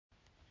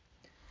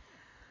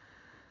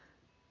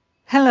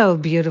Hello,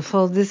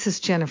 beautiful. This is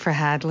Jennifer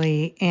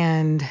Hadley,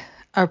 and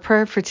our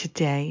prayer for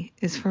today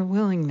is for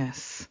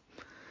willingness.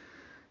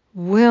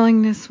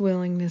 Willingness,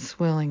 willingness,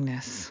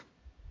 willingness.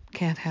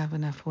 Can't have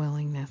enough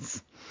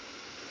willingness.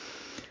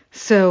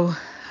 So,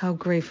 how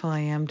grateful I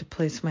am to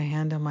place my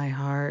hand on my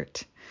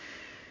heart,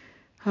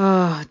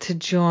 to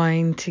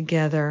join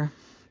together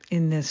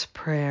in this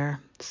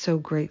prayer. So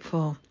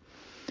grateful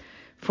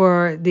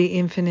for the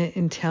infinite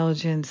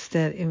intelligence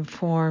that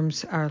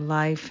informs our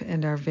life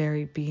and our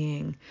very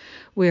being.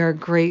 We are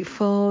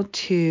grateful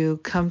to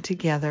come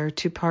together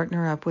to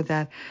partner up with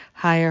that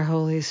higher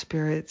Holy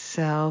Spirit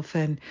self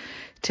and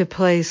to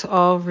place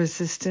all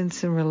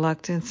resistance and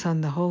reluctance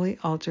on the holy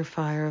altar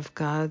fire of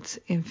God's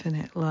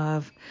infinite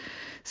love.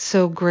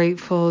 So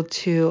grateful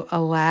to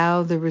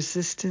allow the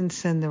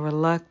resistance and the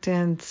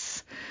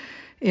reluctance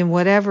in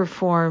whatever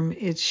form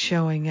it's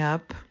showing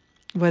up,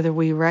 whether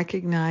we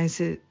recognize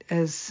it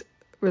as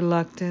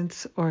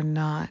reluctance or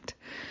not.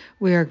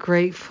 We are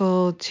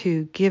grateful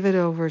to give it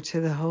over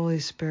to the Holy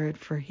Spirit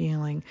for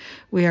healing.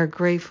 We are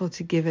grateful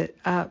to give it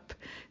up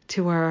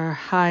to our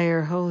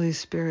higher Holy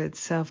Spirit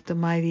self, the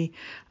mighty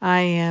I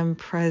Am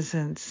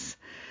presence.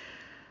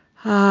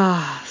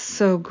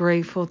 So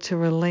grateful to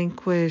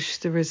relinquish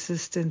the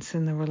resistance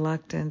and the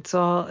reluctance,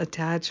 all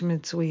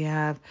attachments we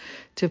have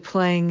to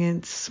playing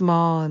it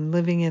small and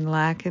living in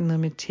lack and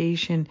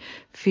limitation,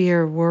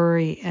 fear,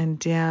 worry, and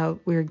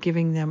doubt. We're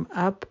giving them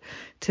up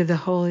to the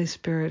Holy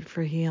Spirit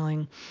for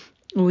healing.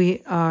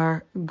 We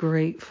are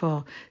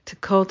grateful to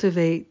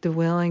cultivate the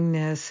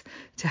willingness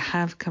to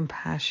have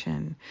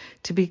compassion,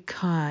 to be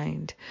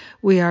kind.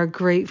 We are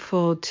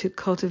grateful to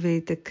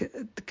cultivate the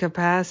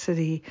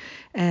capacity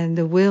and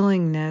the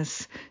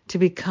willingness to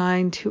be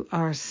kind to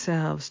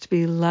ourselves, to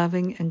be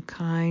loving and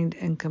kind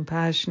and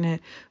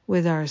compassionate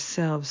with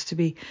ourselves, to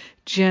be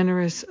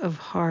generous of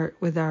heart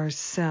with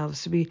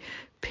ourselves, to be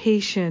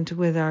patient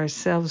with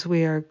ourselves.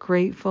 We are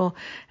grateful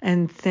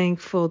and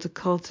thankful to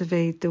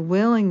cultivate the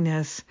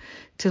willingness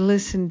to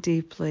listen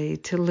deeply,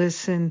 to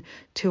listen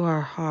to our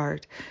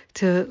heart,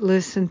 to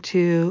listen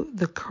to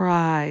the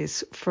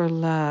cries for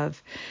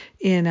love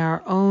in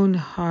our own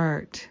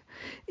heart,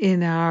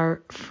 in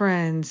our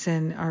friends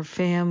and our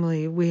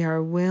family. We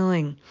are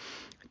willing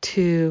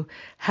to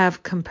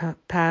have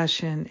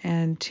compassion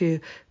and to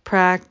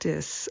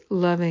practice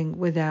loving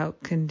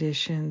without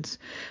conditions.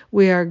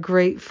 We are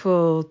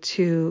grateful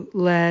to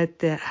let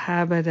the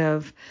habit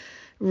of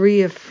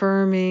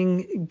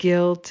reaffirming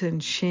guilt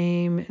and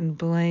shame and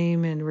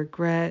blame and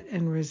regret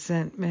and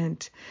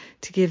resentment,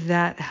 to give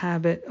that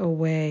habit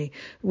away.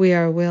 We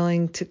are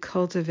willing to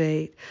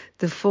cultivate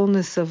the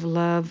fullness of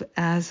love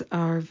as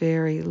our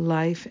very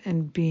life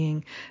and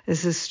being,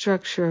 as the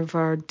structure of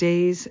our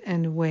days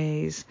and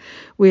ways.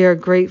 We are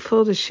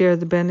grateful to share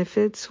the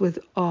benefits with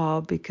all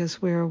because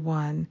we are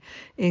one.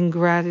 In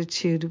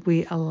gratitude,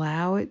 we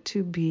allow it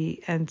to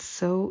be, and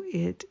so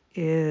it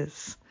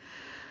is.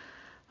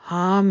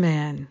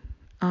 Amen.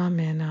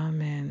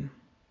 Amen.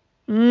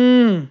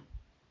 Amen.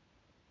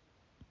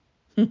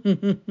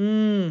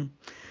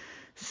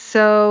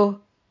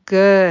 So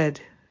good.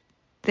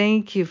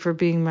 Thank you for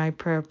being my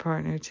prayer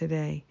partner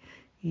today.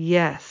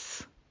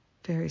 Yes,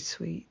 very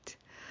sweet.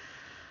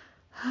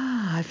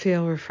 I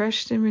feel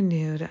refreshed and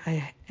renewed,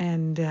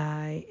 and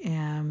I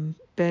am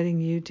betting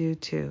you do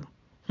too.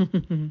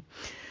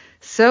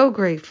 So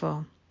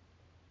grateful.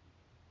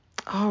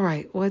 All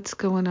right, what's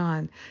going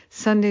on?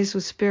 Sundays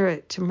with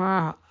Spirit.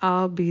 Tomorrow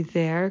I'll be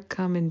there.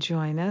 Come and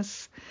join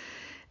us.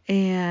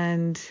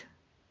 And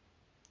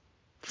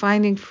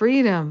Finding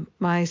Freedom,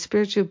 my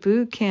spiritual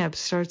boot camp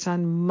starts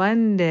on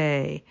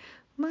Monday.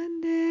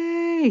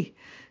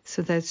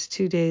 So that's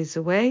 2 days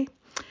away.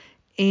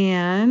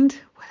 And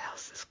what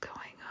else is going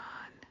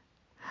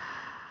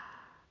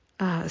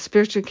on?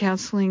 Spiritual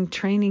counseling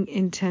training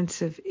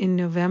intensive in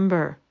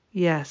November.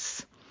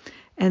 Yes.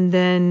 And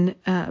then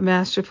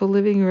Masterful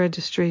Living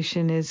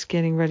registration is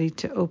getting ready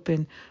to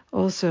open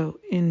also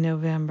in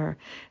November.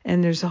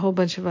 And there's a whole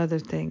bunch of other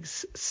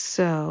things.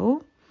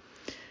 So,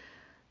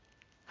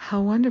 how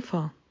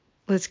wonderful.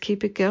 Let's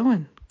keep it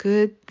going.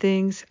 Good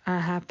things are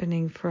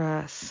happening for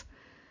us.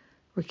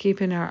 We're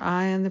keeping our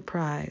eye on the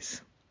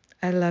prize.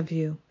 I love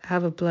you.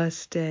 Have a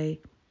blessed day.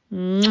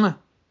 Mwah.